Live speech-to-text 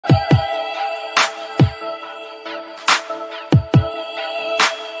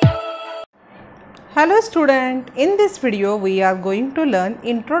Hello student, in this video we are going to learn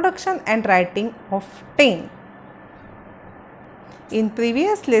introduction and writing of 10. In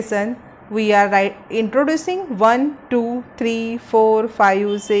previous lesson we are introducing 1, 2, 3, 4,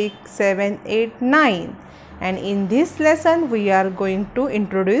 5, 6, 7, 8, 9 and in this lesson we are going to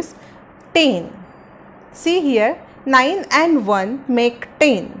introduce 10. See here, 9 and 1 make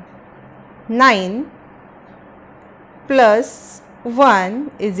 10. 9 plus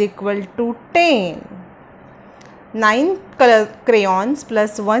 1 is equal to 10. 9 color crayons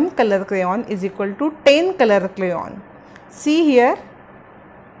plus 1 color crayon is equal to 10 color crayon. See here,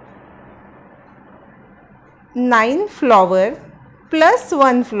 9 flower plus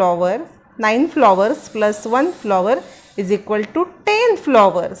 1 flower, 9 flowers plus 1 flower is equal to 10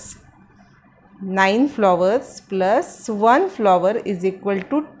 flowers. 9 flowers plus 1 flower is equal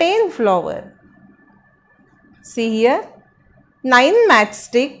to 10 flower. See here, 9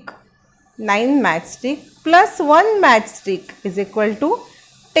 matchstick plus 1 matchstick is equal to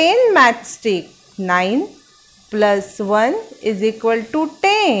 10 matchstick. 9 plus 1 is equal to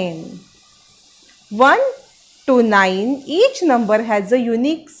 10. 1 to 9, each number has a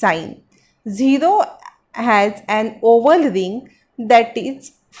unique sign. 0 has an oval ring that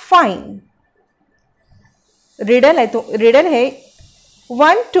is fine. Riddle है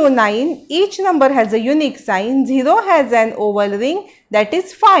 1 to 9, each number has a unique sign. 0 has an oval ring that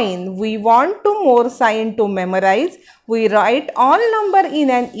is fine. We want to more sign to memorize. We write all number in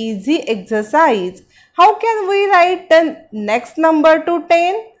an easy exercise. How can we write the next number to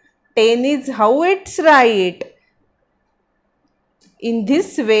 10? 10 is how it's write. In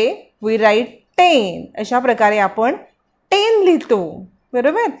this way we write 10. अशा प्रकारे आपण 10 लिहितो.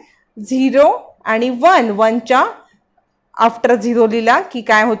 बरोबर? 0 आणि 1, 1 च्या after 0 लिहिला की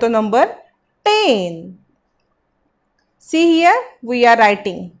काय होतो number 10. See here, we are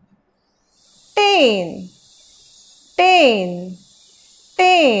writing 10, 10,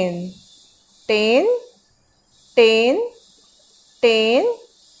 10, 10, 10, 10.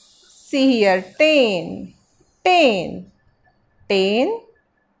 See here, 10, 10, 10,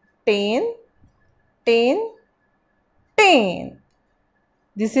 10, 10, 10.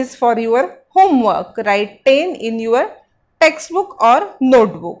 This is for your homework. Write 10 in your textbook or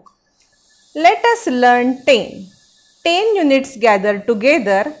notebook. Let us learn 10. 10 units gathered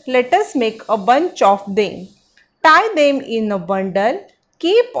together. Let us make a bunch of them. Tie them in a bundle.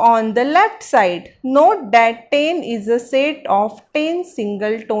 Keep on the left side. Note that 10 is a set of 10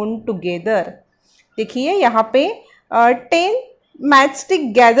 single tone together. देखिए यहाँ पे 10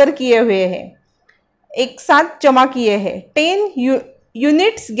 matchstick gather किए हुए हैं, एक साथ जमा किए हैं. 10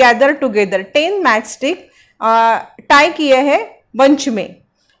 units gather together, 10 matchstick tie किए हैं बंच में.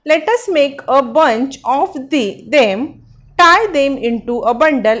 Let us make a bunch of them, tie them into a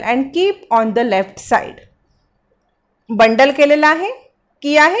bundle and keep on the left side. Bundle केलेला है,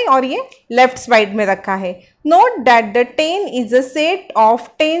 किया है और ये लेफ्ट साइड में रखा है. Note that the 10 is a set of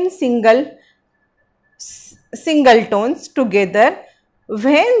 10 single tones together.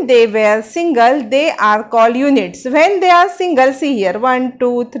 When they were single, they are called units. When they are single, see here 1,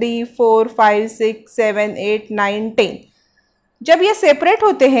 2, 3, 4, 5, 6, 7, 8, 9, 10. जब ये सेपरेट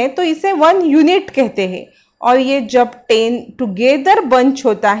होते हैं तो इसे 1 यूनिट कहते हैं और ये जब 10 टुगेदर बंच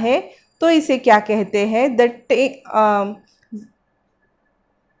होता है तो इसे क्या कहते हैं?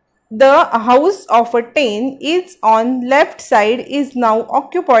 The house of a 10 is on left side is now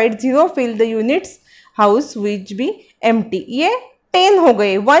occupied. 0 fill the units house which be empty. ये 10 हो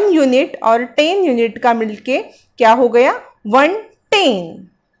गए. 1 यूनिट और 10 यूनिट का मिलके क्या हो गया? 110.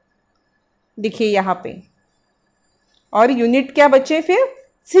 देखिए यहाँ पे. और यूनिट क्या बचे फिर?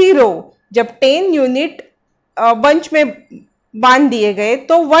 0. जब 10 यूनिट बंच में बांध दिए गए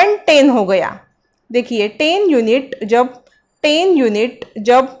तो 110 हो गया. देखिए 10 यूनिट जब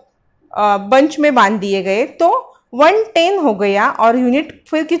बंच में बांध दिए गए तो 110 हो गया और यूनिट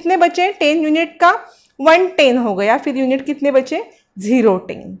फिर कितने बचे? 10 यूनिट का 110 हो गया. फिर यूनिट कितने बचे? 0,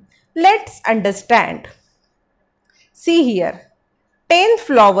 10. Let's understand. See here, 10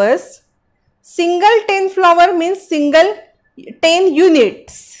 flowers. Single 10 flower means single 10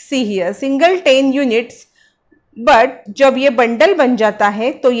 units. See here, single 10 units. But जब ये बंडल बन जाता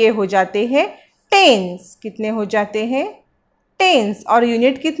है तो ये हो जाते हैं टेन्स. कितने हो जाते हैं? टेन्स. और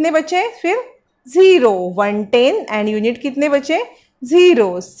यूनिट कितने बचे? फिर 0, 110 एंड यूनिट कितने बचे?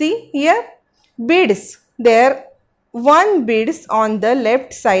 0. See here, beads. There 1 beads on the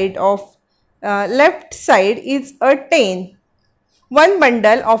left side is a 10. 1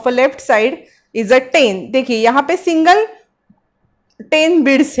 bundle of a left side is a 10. देखिए यहाँ पे सिंगल 10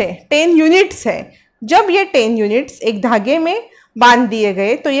 beads है, 10 यूनिट्स है. जब ये 10 यूनिट्स एक धागे में बांध दिए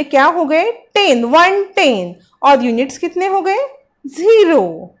गए तो ये क्या हो गए 10, 110 और यूनिट्स कितने हो गए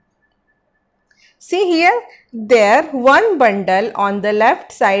 0। See here, there one bundle on the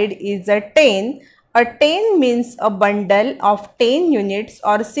left side is a 10. A 10 means a bundle of 10 units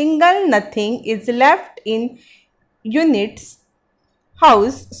or single nothing is left in units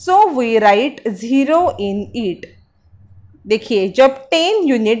house, so we write 0 in it. देखिए जब 10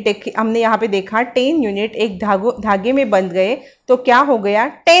 unit देखिए हमने यहाँ पे देखा 10 unit एक धागे में बंध गए तो क्या हो गया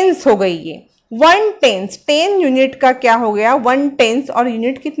टेंस हो गई ये 1/10 10 यूनिट का क्या हो गया 1/10 और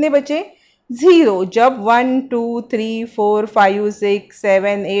यूनिट कितने बचे 0। जब 1 2 3 4 5 6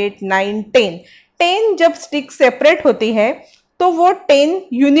 7 8 9 10 10 जब स्टिक सेपरेट होती है तो वो 10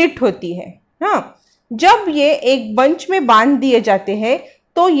 यूनिट होती है। हाँ, जब ये एक बंच में बांध दिए जाते हैं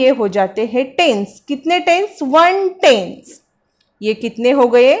तो ये हो जाते हैं टेंस। कितने टेंस 1/10। ये कितने हो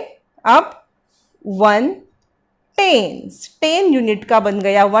गए अब 1/10 10 यूनिट का बन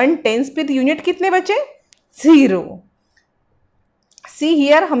गया 1/10। फिर यूनिट कितने बचे 0। सी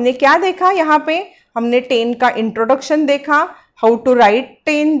हियर हमने क्या देखा यहाँ पे हमने 10 का इंट्रोडक्शन देखा, हाउ टू राइट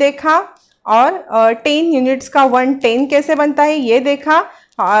 10 देखा और 10 यूनिट्स का 1/10 कैसे बनता है ये देखा।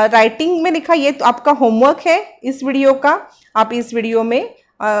 राइटिंग में लिखा ये तो आपका होमवर्क है इस वीडियो का। आप इस वीडियो में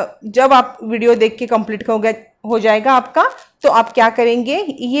जब आप वीडियो देख के कंप्लीट हो जाएगा आपका तो आप क्या करेंगे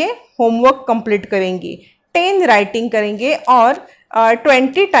ये होमवर्क कंप्लीट करेंगे 10 राइटिंग करेंगे और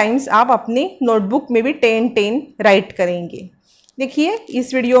 20 टाइम्स आप अपनी नोटबुक में भी 10 राइट करेंगे। देखिए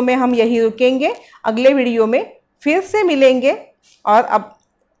इस वीडियो में हम यही रुकेंगे, अगले वीडियो में फिर से मिलेंगे।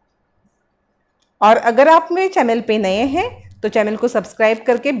 और अगर आप मेरे चैनल पे नए हैं तो चैनल को सब्सक्राइब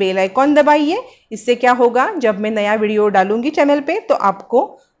करके बेल आइकॉन दबाइए। इससे क्या होगा जब मैं नया वीडियो डालूंगी चैनल पे तो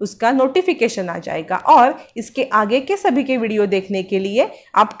आपको उसका नोटिफिकेशन आ जाएगा। और इसके आगे के सभी के वीडियो देखने के लिए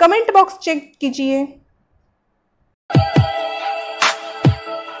आप कमेंट बॉक्स चेक कीजिए।